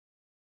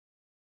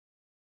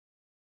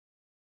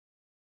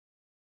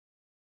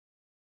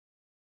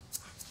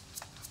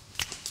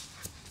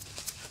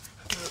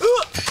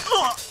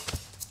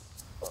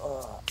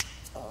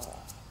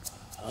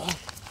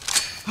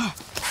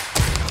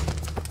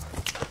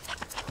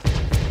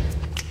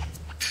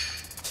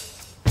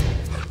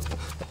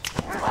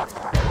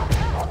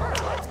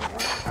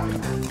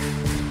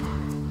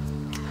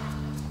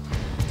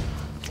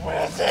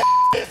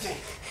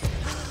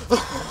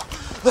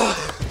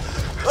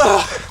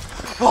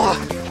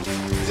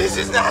This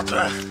is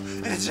natural.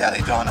 It's jelly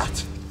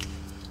donut.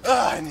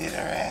 Oh, I need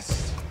a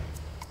rest.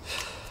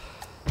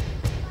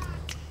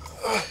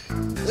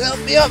 Help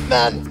me up,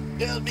 man.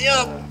 Help me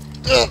up.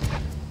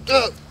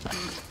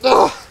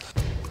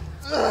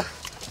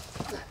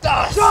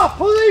 Stop,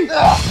 police!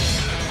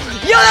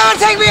 You'll never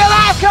take me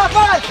alive, come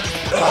on!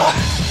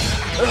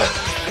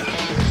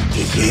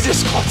 Did he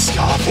just call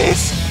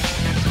Scarface?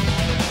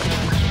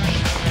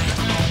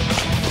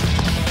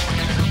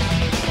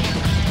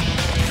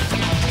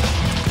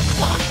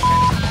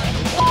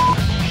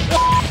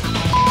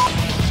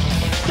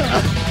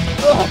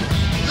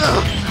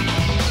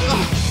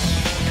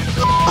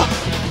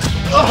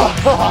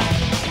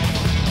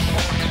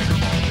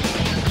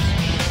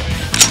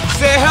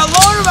 Say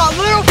hello to my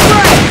little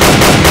friend!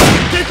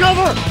 Take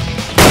cover!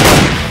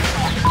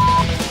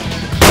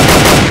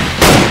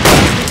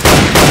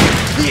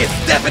 He is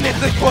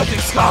definitely quoting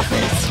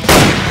Scarface!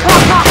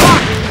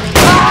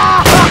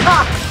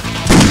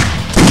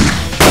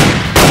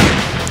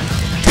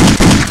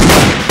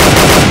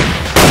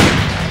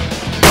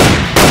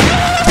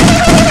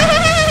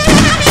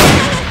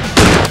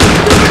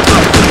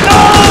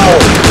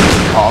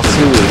 All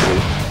too easy.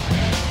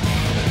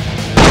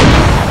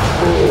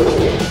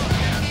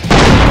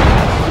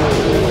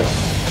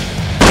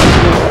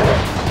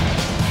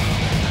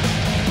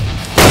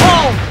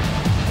 Oh!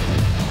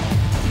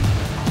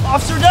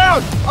 Officer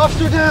down!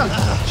 Officer down!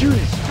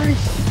 Judas,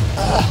 freeze!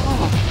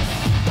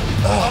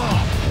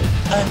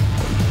 I'm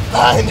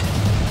fine.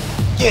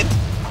 Get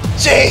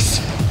Chase!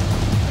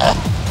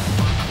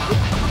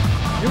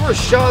 You were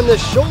shot in the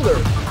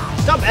shoulder.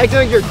 Stop acting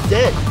like you're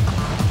dead.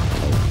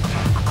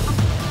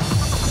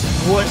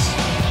 What?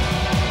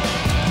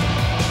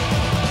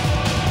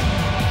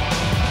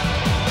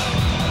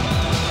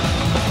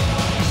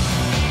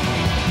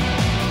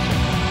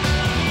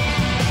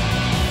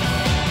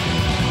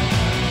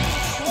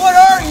 What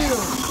are you?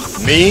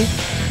 Me?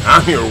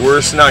 I'm your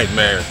worst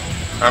nightmare.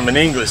 I'm an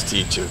English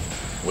teacher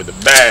with a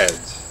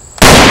badge.